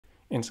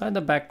Inside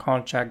the back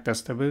contract, the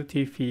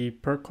stability fee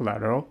per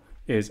collateral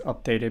is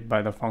updated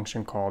by the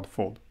function called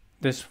fold.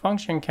 This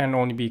function can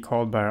only be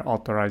called by an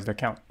authorized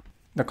account.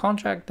 The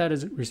contract that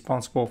is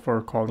responsible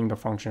for calling the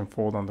function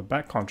fold on the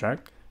back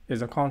contract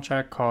is a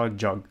contract called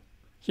jug.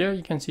 Here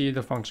you can see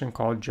the function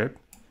called drip,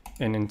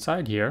 and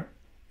inside here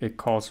it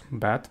calls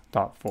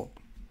bat.fold.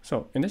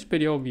 So in this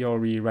video we'll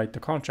rewrite the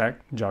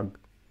contract jug.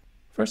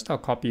 First I'll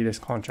copy this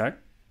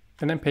contract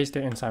and then paste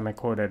it inside my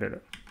code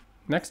editor.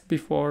 Next,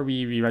 before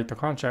we rewrite the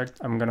contract,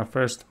 I'm gonna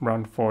first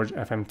run forge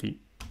fmt.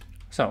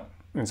 So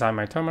inside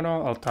my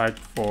terminal I'll type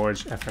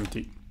forge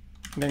fmt.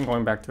 Then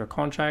going back to the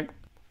contract.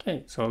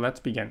 Okay, so let's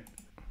begin.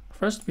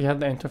 First we have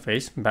the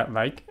interface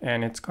bat-like,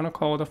 and it's gonna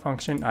call the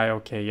function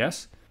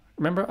IOKS.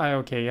 Remember,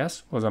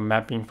 IOKS was a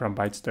mapping from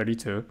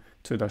bytes32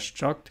 to the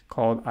struct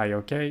called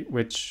IOK,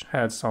 which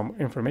had some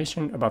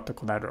information about the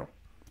collateral.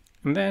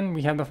 And then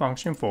we have the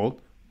function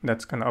fold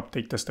that's gonna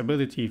update the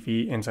stability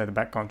fee inside the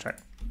back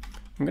contract.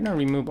 I'm gonna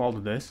remove all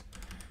of this,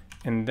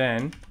 and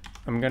then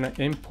I'm gonna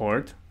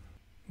import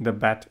the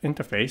bat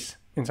interface.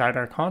 Inside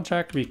our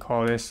contract, we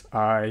call this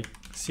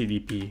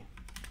ICDP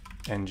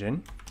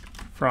engine.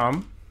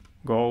 From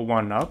go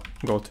one up,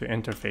 go to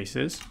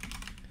interfaces,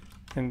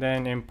 and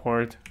then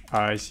import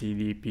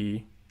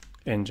ICDP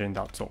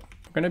engine.sol.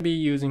 We're going to be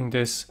using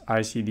this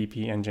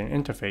ICDP engine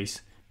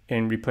interface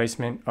in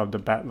replacement of the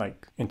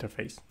bat-like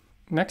interface.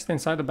 Next,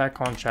 inside the back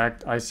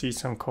contract, I see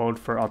some code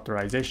for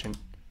authorization.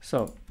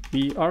 So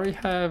we already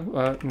have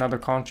another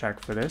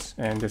contract for this,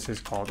 and this is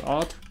called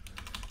Auth,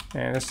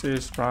 and this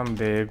is from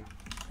bib,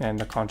 and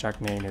the contract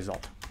name is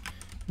Auth.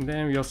 And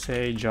then we'll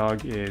say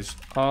jug is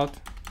Auth,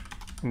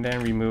 and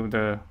then remove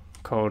the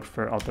code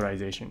for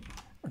authorization.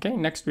 Okay,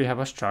 next we have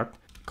a struct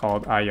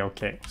called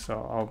IOK. So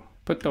I'll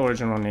put the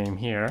original name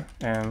here,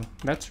 and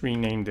let's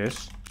rename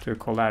this to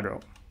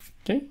collateral.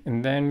 Okay,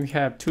 and then we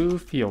have two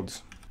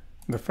fields.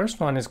 The first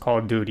one is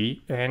called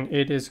duty, and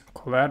it is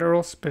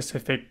collateral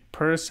specific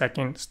per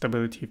second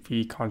stability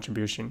fee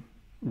contribution.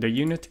 The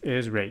unit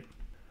is rate.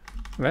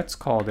 Let's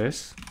call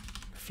this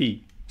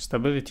fee,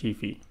 stability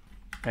fee.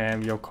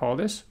 And we'll call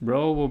this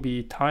row will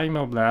be time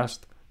of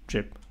last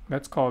drip.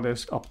 Let's call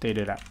this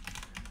updated at.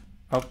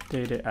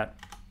 Updated at.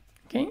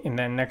 Okay, and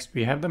then next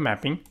we have the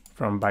mapping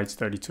from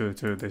bytes32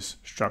 to this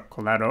struct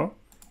collateral,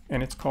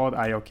 and it's called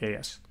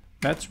IOKS.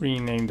 Let's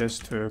rename this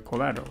to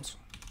collaterals.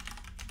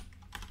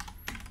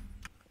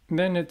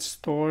 Then it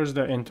stores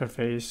the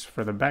interface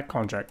for the back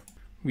contract.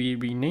 We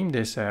rename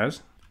this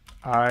as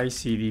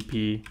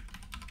ICDP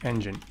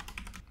engine,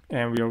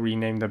 and we'll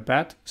rename the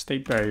bat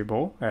state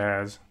variable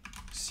as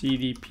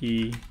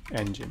CDP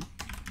engine.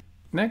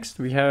 Next,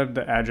 we have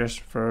the address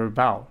for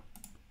bow.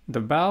 The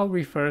bow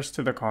refers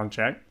to the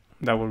contract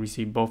that will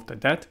receive both the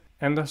debt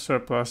and the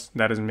surplus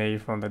that is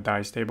made from the DAI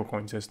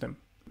stablecoin system.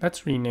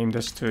 Let's rename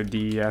this to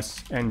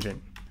DS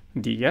engine.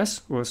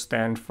 DS will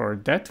stand for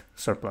debt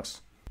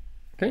surplus.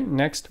 Okay,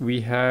 next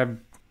we have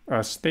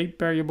a state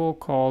variable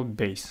called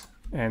base,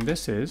 and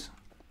this is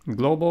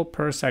global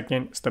per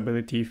second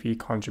stability fee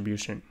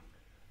contribution.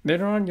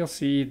 Later on, you'll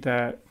see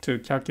that to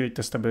calculate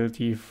the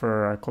stability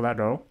for our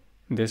collateral,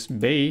 this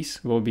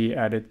base will be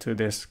added to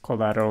this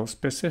collateral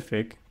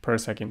specific per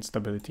second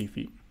stability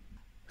fee.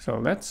 So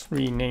let's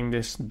rename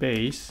this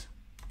base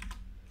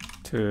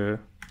to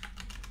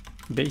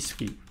base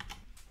fee.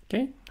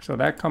 Okay, so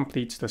that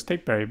completes the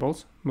state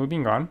variables.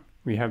 Moving on,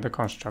 we have the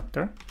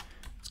constructor.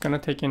 It's going to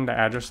take in the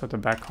address of the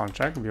back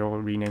contract. We'll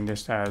rename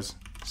this as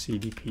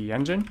CDP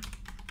engine.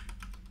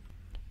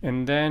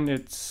 And then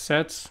it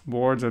sets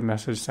words of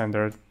message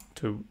sender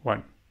to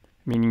 1.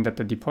 Meaning that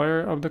the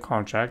deployer of the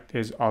contract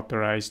is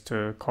authorized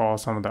to call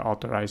some of the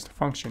authorized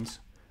functions.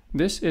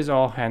 This is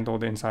all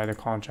handled inside the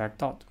contract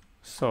dot,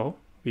 so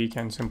we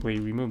can simply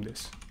remove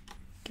this.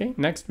 Okay,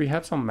 next we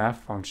have some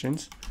math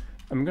functions.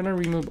 I'm gonna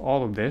remove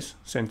all of this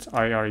since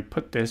I already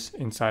put this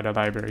inside a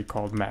library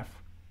called math.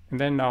 And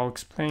then I'll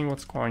explain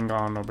what's going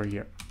on over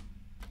here.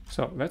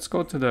 So let's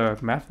go to the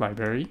math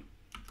library.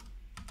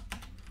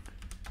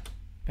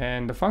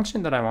 And the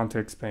function that I want to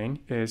explain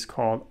is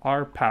called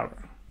rpow.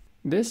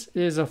 This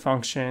is a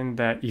function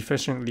that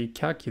efficiently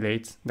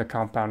calculates the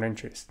compound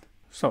interest.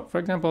 So for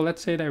example,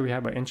 let's say that we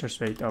have an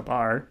interest rate of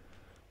R,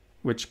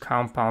 which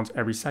compounds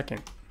every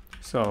second.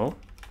 So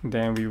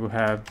then we will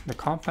have the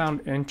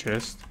compound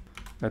interest,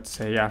 let's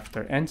say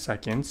after n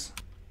seconds,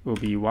 will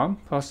be 1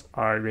 plus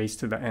R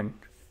raised to the n.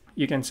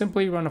 You can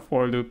simply run a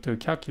for loop to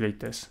calculate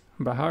this,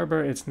 but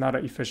however, it's not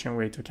an efficient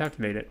way to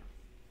calculate it.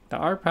 The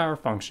rpow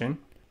function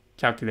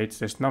calculates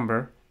this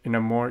number in a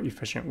more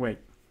efficient way.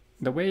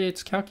 The way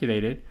it's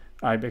calculated,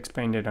 I've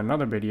explained in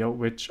another video,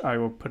 which I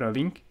will put a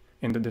link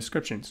in the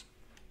descriptions.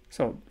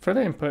 So for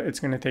the input,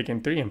 it's going to take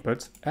in 3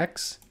 inputs,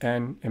 x,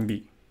 n, and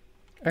b.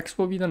 X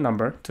will be the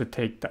number to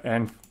take the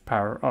n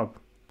power of.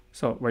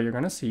 So what you're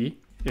going to see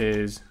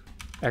is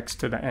x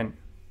to the n.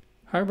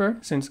 However,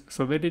 since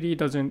Solidity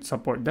doesn't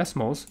support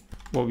decimals,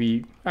 what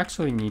we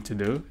actually need to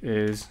do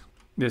is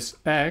this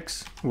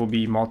x will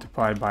be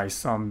multiplied by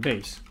some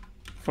base.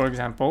 For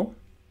example,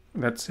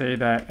 let's say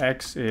that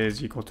x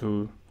is equal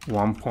to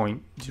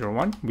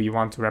 1.01. We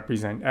want to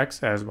represent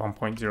x as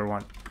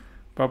 1.01.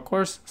 But of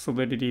course,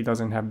 Solidity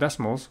doesn't have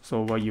decimals,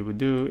 so what you would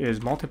do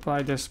is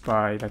multiply this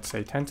by, let's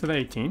say, 10 to the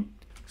 18.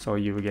 So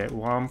you would get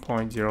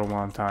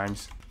 1.01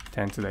 times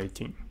 10 to the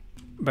 18.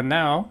 But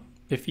now,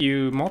 if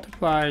you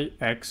multiply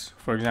x,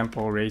 for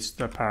example, raised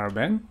to the power of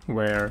n,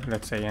 where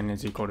let's say n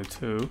is equal to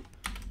 2,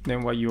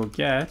 then what you'll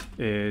get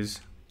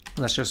is,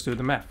 let's just do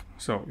the math.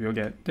 So you'll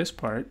get this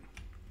part,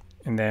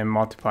 and then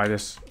multiply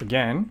this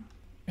again,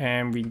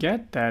 and we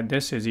get that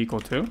this is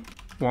equal to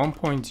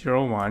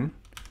 1.01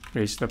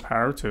 raised to the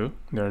power of 2.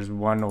 There's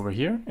one over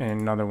here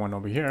and another one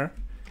over here.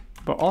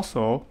 But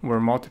also, we're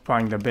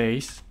multiplying the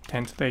base,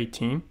 10 to the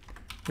 18,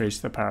 raised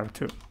to the power of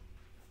 2.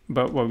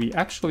 But what we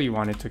actually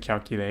wanted to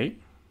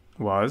calculate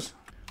was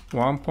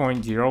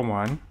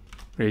 1.01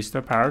 raised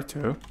to the power of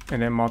 2,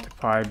 and then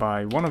multiply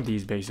by one of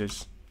these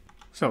bases.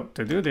 So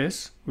to do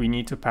this, we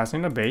need to pass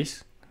in a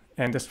base,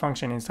 and this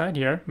function inside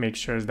here makes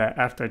sure that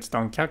after it's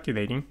done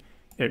calculating,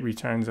 it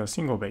returns a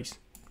single base.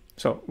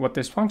 So what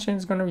this function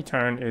is going to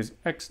return is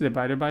x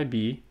divided by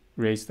b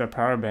raised to the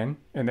power of n,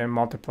 and then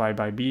multiply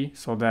by b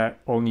so that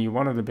only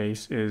one of the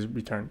base is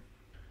returned.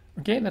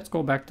 Okay, let's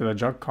go back to the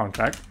jug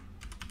contract.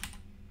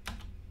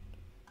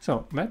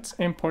 So let's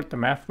import the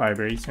math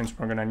library since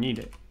we're going to need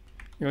it.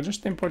 You'll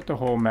just import the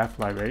whole math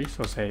library.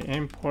 So say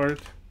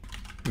import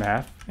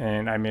math,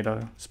 and I made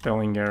a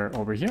spelling error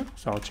over here,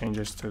 so I'll change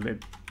this to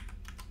lib.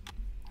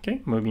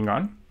 Okay, moving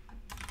on.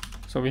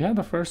 So we have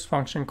the first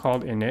function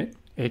called init.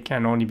 It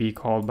can only be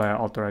called by an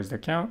authorized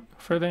account.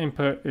 For the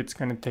input, it's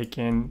going to take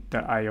in the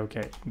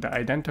IOK, the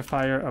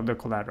identifier of the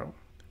collateral.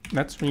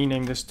 Let's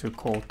rename this to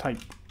col type.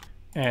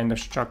 And the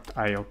struct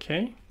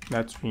IOK,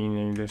 let's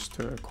rename this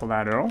to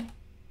collateral.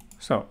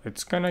 So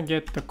it's going to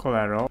get the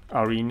collateral.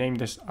 I'll rename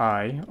this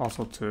I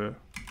also to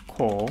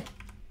col.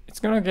 It's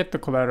going to get the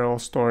collateral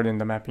stored in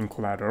the mapping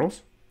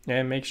collaterals,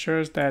 and make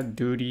sure that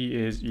duty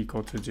is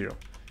equal to 0.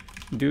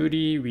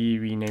 Duty, we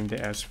renamed it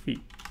as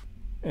fee.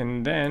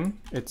 And then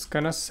it's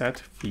gonna set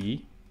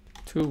fee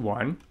to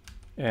 1,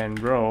 and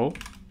row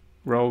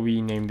we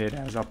named it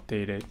as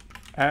updated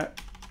at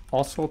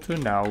also to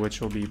now, which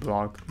will be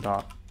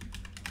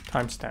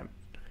block.timestamp.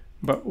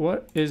 But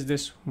what is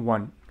this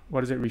 1?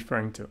 What is it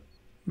referring to?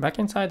 Back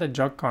inside the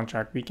jug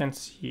contract, we can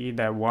see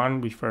that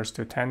 1 refers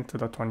to 10 to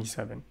the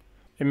 27.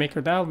 In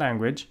MakerDao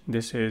language,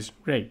 this is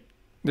rate.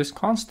 This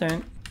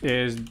constant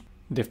is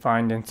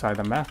defined inside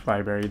the math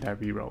library that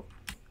we wrote.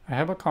 I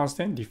have a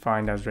constant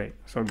defined as rate.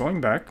 So going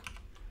back,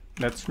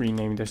 let's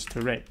rename this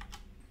to rate.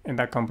 And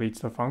that completes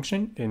the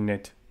function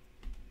init.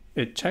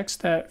 It checks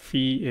that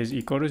fee is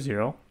equal to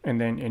 0, and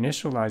then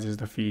initializes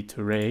the fee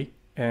to rate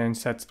and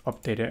sets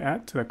updated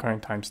at to the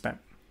current timestamp.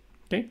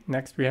 Okay,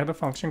 next we have a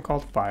function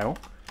called file.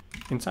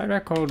 Inside our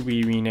code,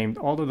 we renamed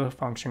all of the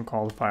function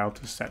called file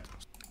to set.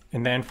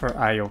 And then for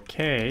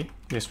IOK,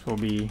 this will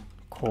be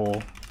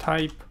col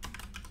type.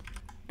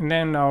 And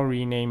then I'll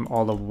rename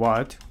all of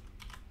what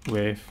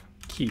with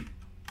key.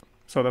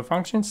 So the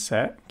function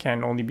set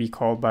can only be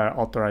called by an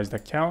authorized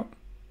account,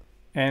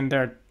 and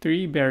there are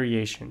 3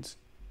 variations.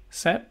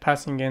 Set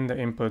passing in the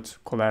inputs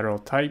collateral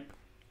type,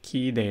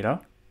 key data,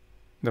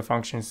 the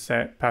function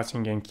set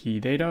passing in key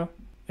data,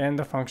 and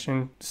the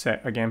function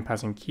set again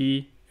passing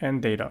key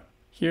and data.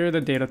 Here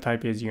the data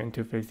type is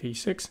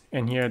UN256,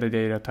 and here the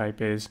data type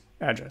is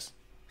address.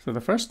 So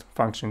the first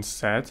function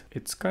set,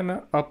 it's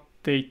gonna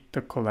update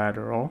the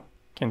collateral.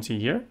 You can see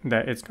here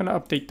that it's gonna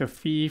update the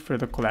fee for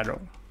the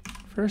collateral.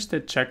 First,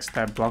 it checks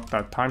that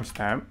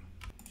block.timestamp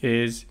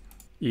is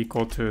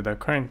equal to the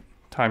current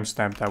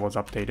timestamp that was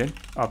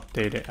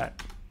updated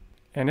at.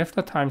 And if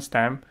the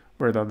timestamp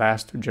where the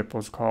last drip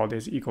was called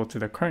is equal to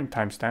the current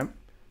timestamp,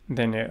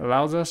 then it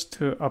allows us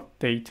to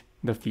update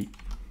the fee.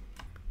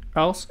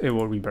 Else, it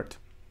will revert.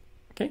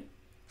 Okay,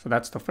 so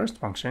that's the first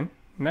function.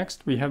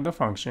 Next, we have the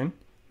function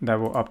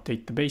that will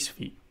update the base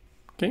fee.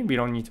 Okay, we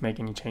don't need to make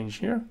any change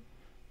here.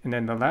 And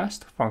then the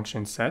last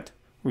function set,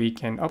 we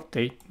can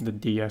update the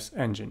DS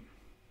engine,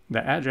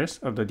 the address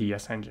of the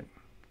DS engine.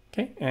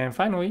 Okay, and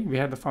finally, we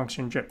have the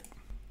function drip.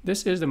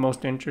 This is the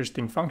most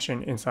interesting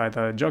function inside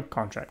the jug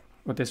contract.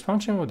 What this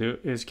function will do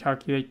is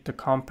calculate the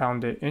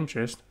compounded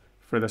interest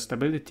for the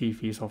stability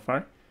fee so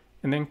far,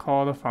 and then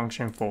call the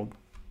function fold.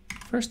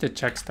 First, it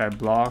checks that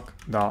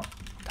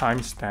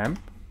block.timestamp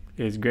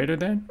is greater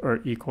than or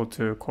equal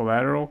to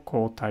collateral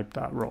col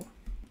type.row.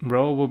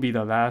 Row will be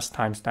the last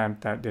timestamp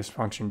that this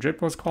function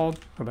drip was called,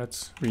 so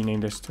let's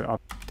rename this to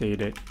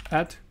updated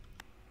at.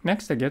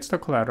 Next, it gets the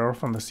collateral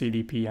from the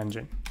CDP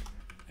engine,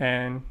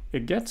 and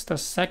it gets the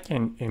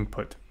second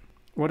input.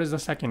 What is the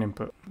second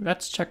input?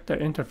 Let's check the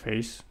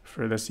interface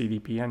for the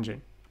CDP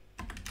engine.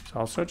 So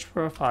I'll search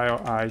for a file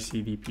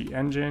CDP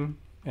engine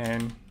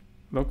and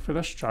look for the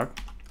struct.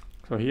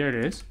 So here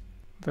it is.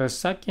 The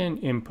second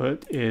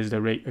input is the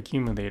rate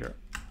accumulator.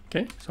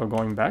 Okay, so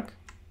going back,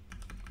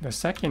 the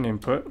second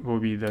input will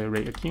be the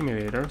rate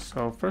accumulator.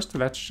 So first,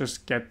 let's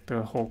just get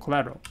the whole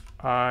collateral.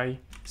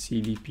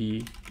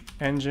 CDP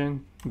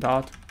engine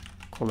dot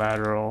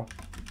collateral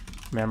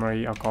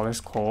memory, I'll call this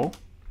col,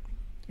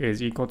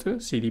 is equal to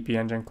CDP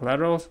engine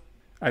collaterals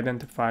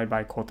identified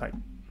by call type.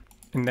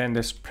 And then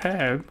this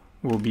preb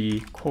will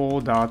be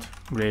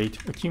call.rate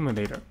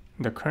accumulator,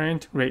 the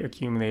current rate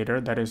accumulator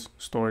that is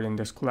stored in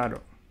this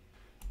collateral.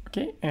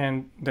 Okay,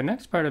 and the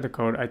next part of the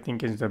code I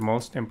think is the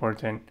most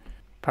important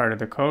part of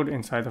the code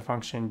inside the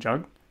function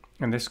jug.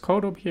 And this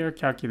code over here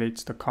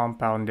calculates the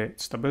compounded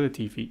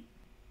stability fee.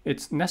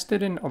 It's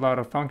nested in a lot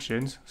of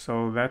functions,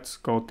 so let's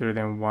go through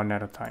them one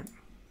at a time.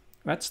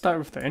 Let's start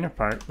with the inner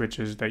part, which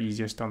is the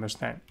easiest to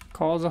understand.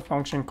 Calls a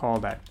function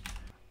called add.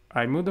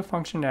 I move the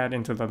function add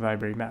into the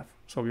library math.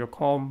 So we'll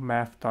call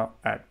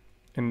math.add.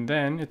 And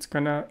then it's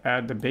gonna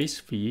add the base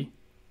fee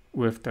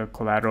with the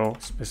collateral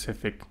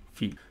specific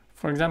fee.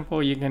 For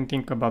example, you can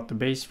think about the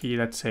base fee,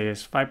 let's say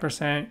is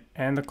 5%,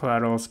 and the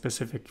collateral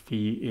specific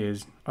fee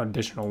is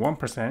additional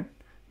 1%.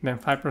 Then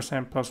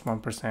 5% plus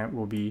 1%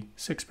 will be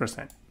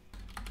 6%.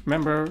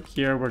 Remember,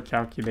 here we're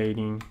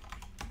calculating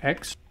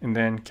x, and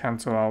then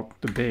cancel out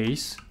the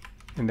base,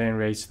 and then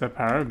raise to the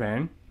power of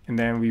n, and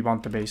then we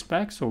want the base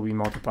back, so we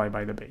multiply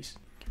by the base.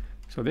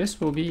 So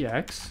this will be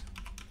x,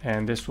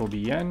 and this will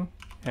be n,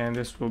 and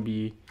this will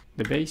be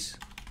the base,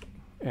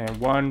 and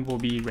 1 will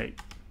be rate.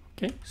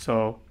 Okay,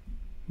 so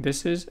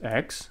this is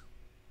x.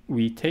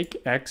 We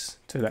take x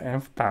to the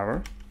nth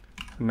power.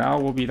 Now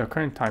will be the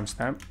current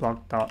timestamp,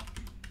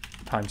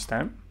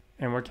 block.timestamp,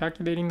 and we're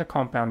calculating the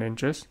compound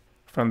interest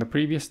from the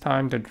previous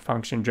time the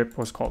function drip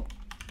was called,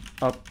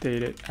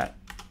 updated at.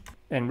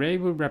 And ray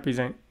will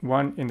represent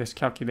 1 in this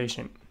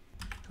calculation.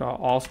 So I'll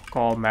also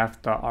call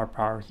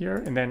math.rpow here,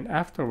 and then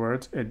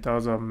afterwards it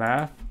does a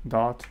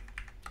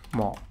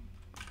math.mul.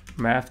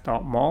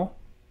 Math.mul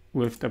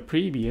with the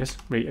previous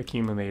rate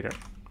accumulator.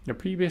 The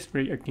previous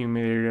rate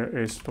accumulator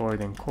is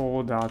stored in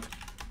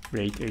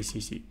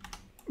call.rateACC.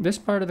 This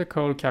part of the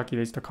code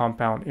calculates the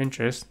compound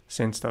interest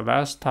since the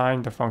last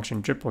time the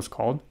function drip was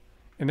called,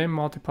 and then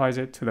multiplies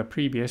it to the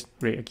previous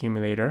rate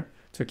accumulator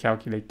to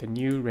calculate the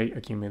new rate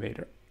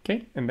accumulator.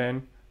 Okay, and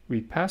then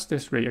we pass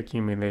this rate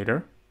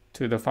accumulator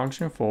to the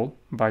function fold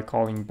by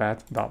calling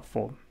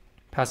bat.fold.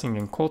 Passing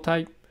in call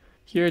type,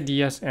 here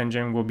DS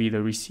engine will be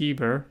the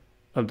receiver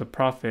of the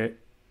profit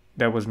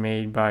that was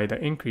made by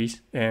the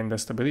increase in the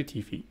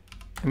stability fee.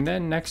 And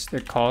then next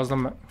it calls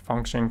a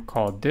function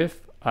called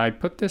diff. I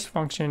put this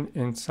function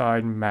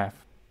inside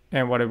math,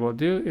 and what it will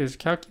do is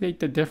calculate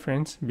the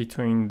difference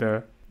between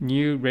the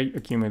new rate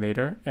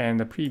accumulator and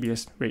the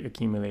previous rate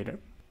accumulator.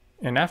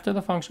 And after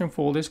the function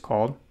fold is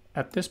called,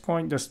 at this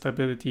point the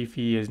stability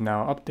fee is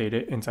now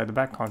updated inside the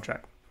back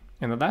contract.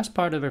 And the last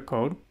part of the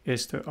code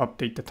is to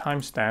update the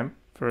timestamp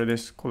for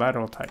this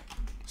collateral type.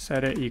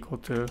 Set it equal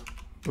to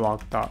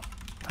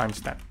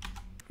block.timestamp.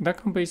 That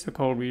completes the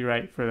code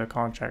rewrite for the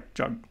contract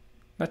jug.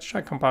 Let's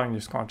try compiling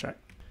this contract.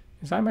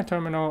 Inside my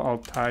terminal, I'll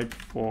type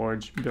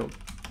forge build.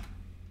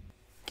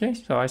 Okay,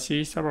 so I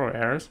see several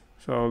errors,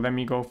 so let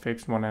me go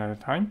fix one at a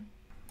time.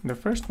 The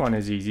first one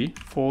is easy.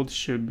 Fold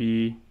should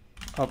be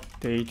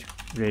update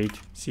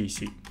rate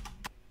cc.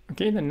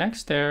 Okay, the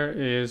next error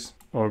is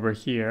over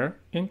here.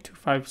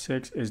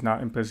 int256 is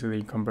not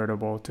implicitly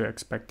convertible to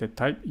expected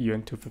type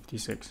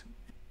uint256.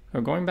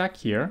 So going back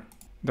here,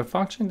 the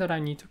function that I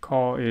need to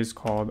call is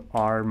called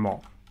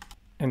rmul.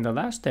 And the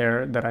last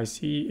error that I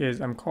see is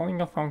I'm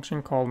calling a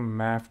function called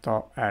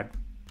math.add.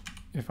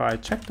 If I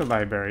check the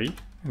library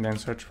and then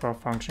search for a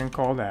function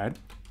called add,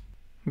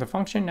 the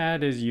function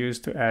add is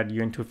used to add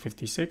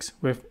uint256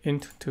 with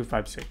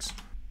int256.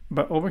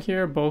 But over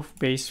here, both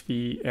base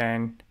fee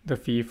and the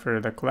fee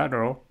for the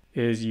collateral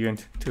is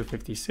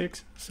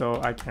uint256,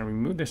 so I can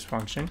remove this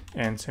function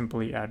and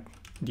simply add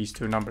these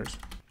two numbers.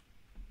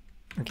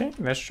 Okay,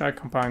 let's try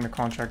compiling the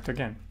contract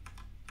again.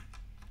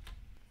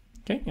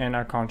 Okay, and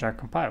our contract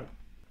compiled.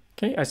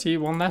 Okay, I see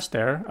one last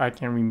error. I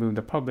can remove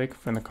the public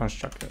from the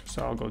constructor,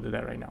 so I'll go do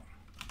that right now.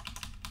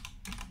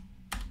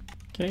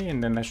 Okay,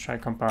 and then let's try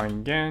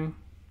compiling again,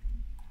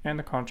 and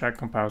the contract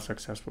compiled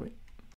successfully.